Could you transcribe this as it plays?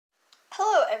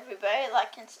Hello everybody,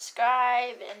 like and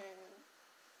subscribe and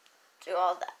do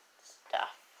all that stuff.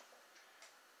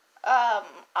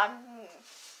 I'm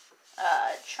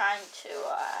trying to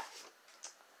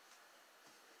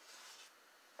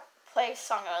play a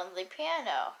song on the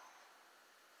piano.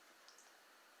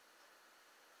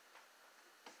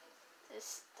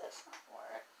 This does not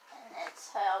work, and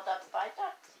it's held up by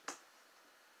duct.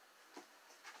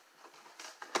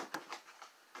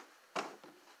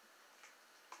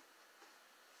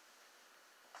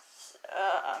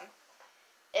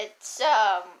 It's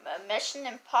a Mission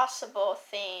Impossible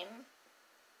theme.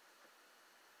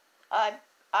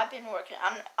 I've been working.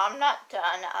 I'm not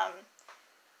done.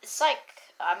 It's like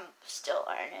I'm still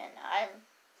learning.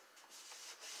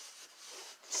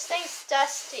 This thing's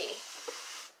dusty.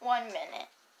 1 minute.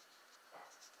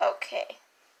 Okay.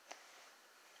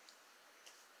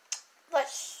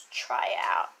 Let's try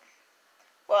out.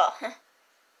 Well,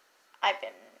 I've been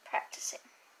practicing,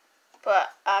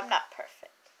 but I'm not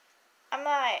perfect. I'm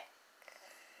like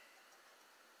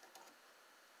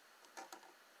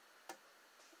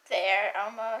there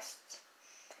almost.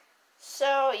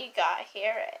 So you gotta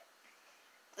hear it.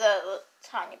 The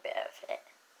tiny bit of it.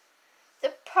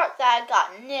 The part that I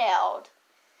got nailed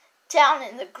down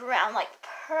in the ground like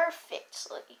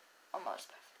perfectly. Almost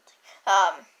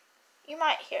perfectly. You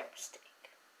might hear a mistake.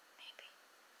 Maybe.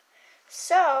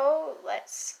 So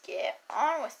let's get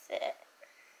on with it.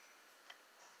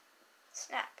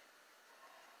 Snap.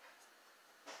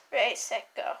 Ready, set,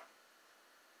 go.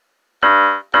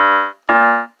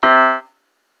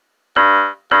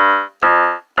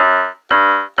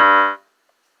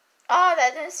 Oh,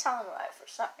 that didn't sound right for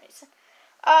some reason.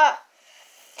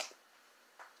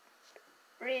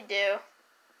 Redo.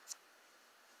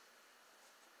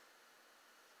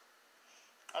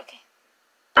 Okay.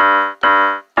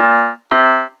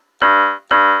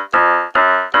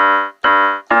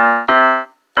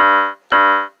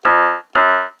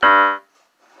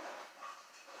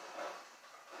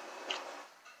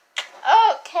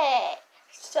 Okay,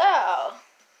 so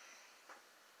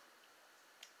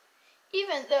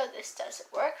even though this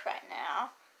doesn't work right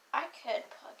now, I could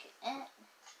plug it in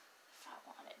if I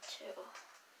wanted to.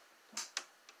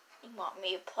 You want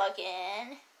me to plug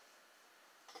in?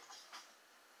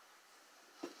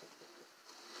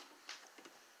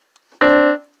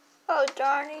 Oh,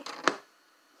 darny.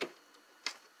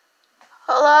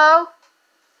 Hello?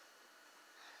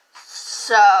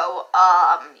 So,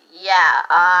 yeah,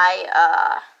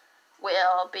 I,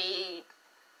 will be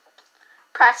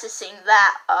practicing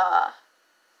that,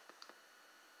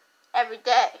 every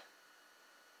day.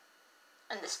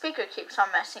 And the speaker keeps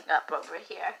on messing up over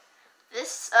here.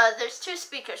 There's two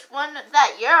speakers. One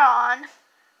that you're on,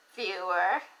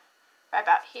 viewer, right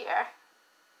about here.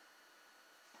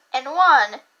 And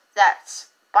one that's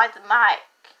by the mic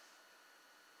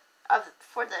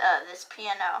for this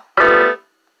piano.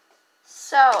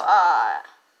 So,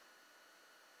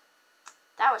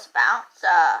 that was bounce.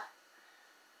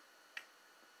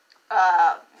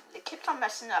 It keeps on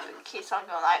messing up. It keeps on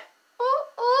going like, ooh,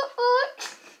 ooh, ooh.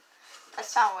 That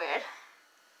sounds weird.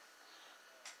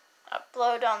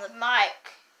 Upload on the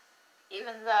mic,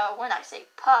 even though when I say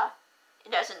puh,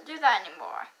 it doesn't do that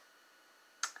anymore.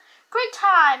 Great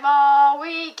time, all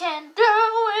we can do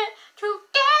it together.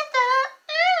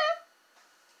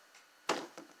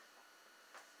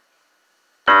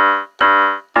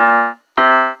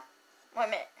 Wait a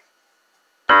minute.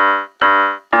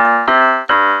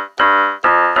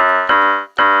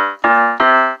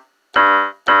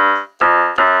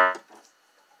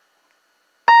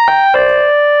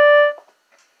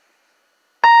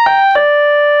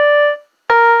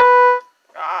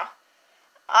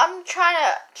 I'm trying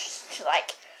to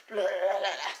like,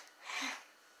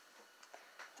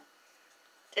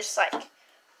 just like,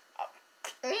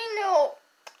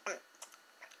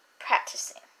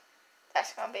 practicing.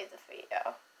 That's gonna be the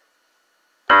video.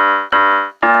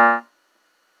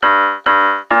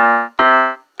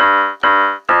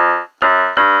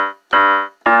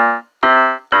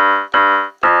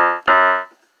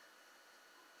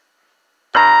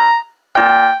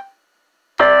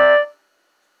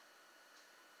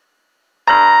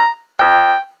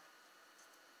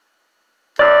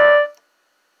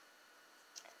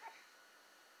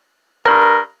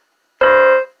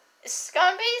 It's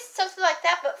gonna be something like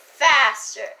that, but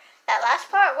faster. That last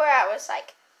part where I was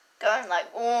like going like,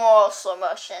 oh, slow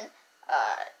motion.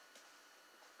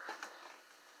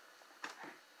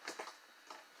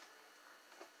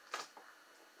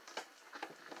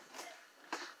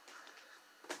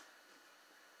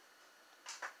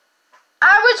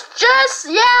 I was just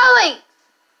yelling.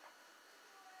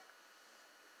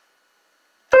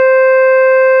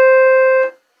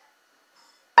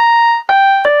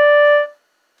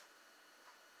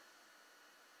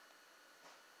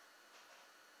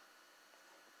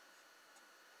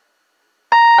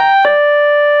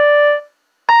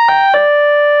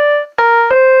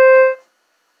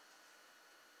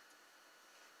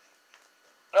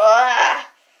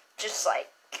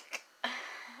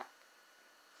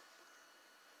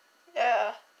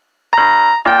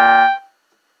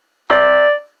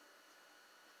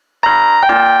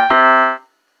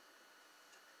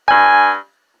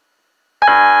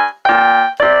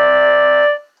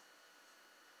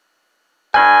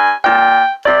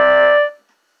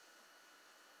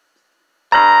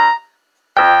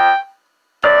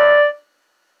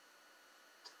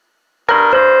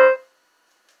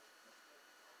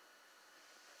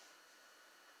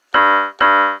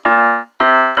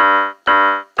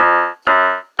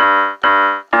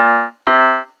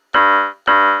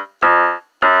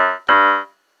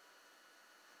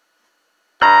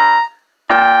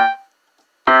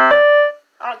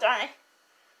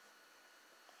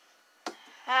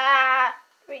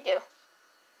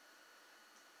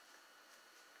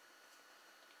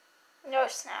 No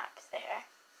snap there.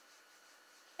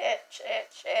 Itch.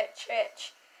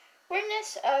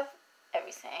 Weirdness of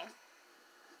everything.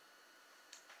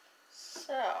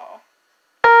 So,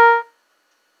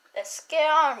 let's get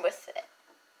on with it.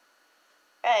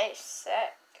 Ready,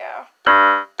 set, go.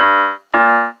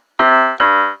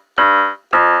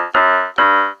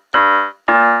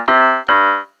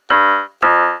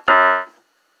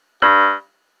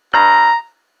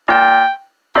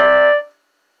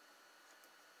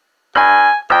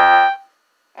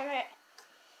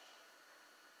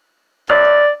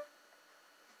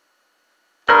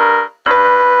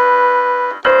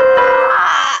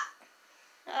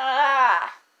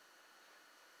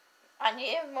 I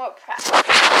need more practice.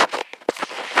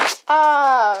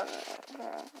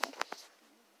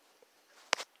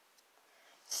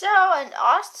 So, and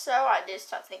also I did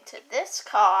something to this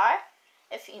car,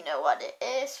 if you know what it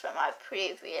is from my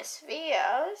previous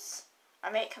videos. I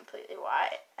made it completely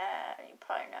white, you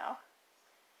probably know.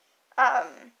 I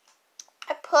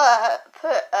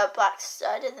put a black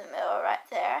stud in the middle right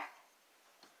there.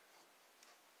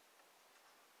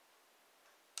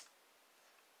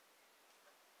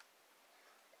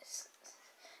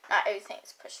 Not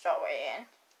everything's pushed all the way in.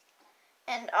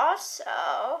 And also,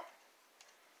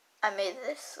 I made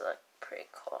this look pretty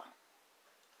cool.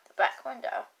 The back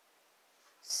window.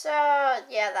 So,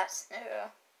 yeah, that's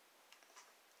new.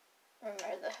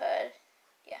 Remember the hood?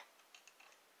 Yeah.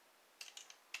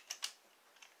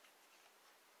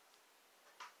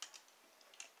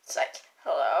 It's like,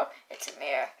 hello, it's a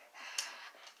mirror.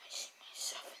 I see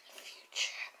myself in the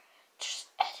future. Just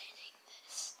editing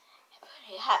this and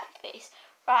putting a happy face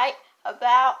right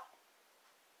about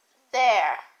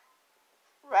there.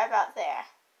 Right about there.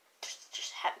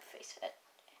 Just happy face at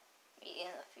me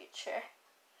in the future.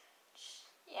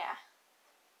 Yeah,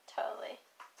 totally.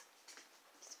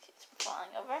 This keeps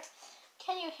falling over.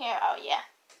 Can you hear? Oh, yeah.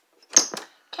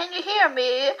 Can you hear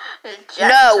me?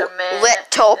 No,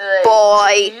 little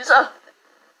boy.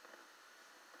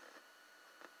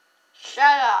 Shut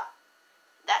up.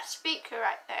 That speaker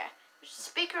right there. There's a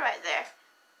speaker right there.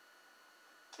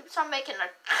 Keeps on making a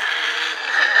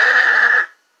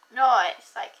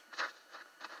noise, like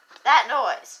that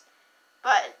noise.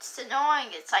 But it's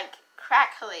annoying. It's like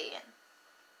crackly and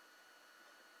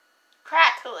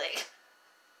crackly.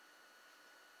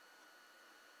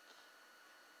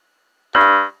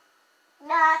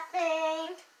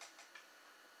 Nothing.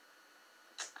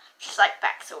 Just like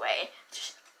backs away.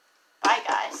 Just, bye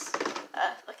guys.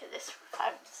 Look at this for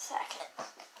 5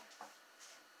 seconds.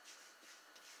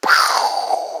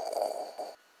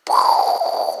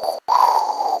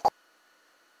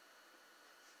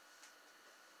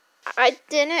 I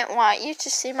didn't want you to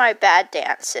see my bad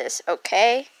dances,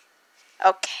 okay?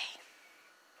 Okay.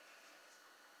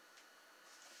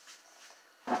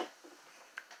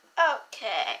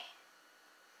 Okay.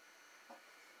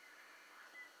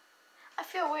 I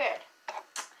feel weird.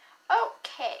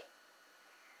 Okay.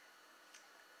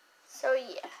 So,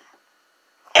 yeah.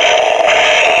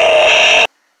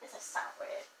 This is sound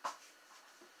weird.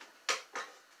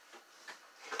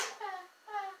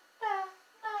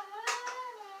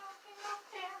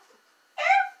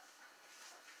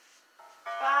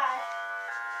 Bye.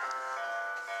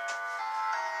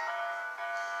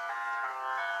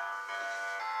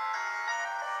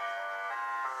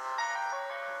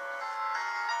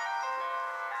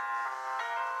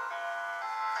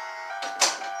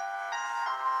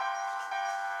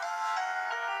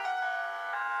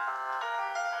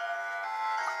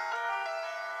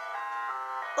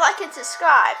 Like and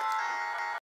subscribe.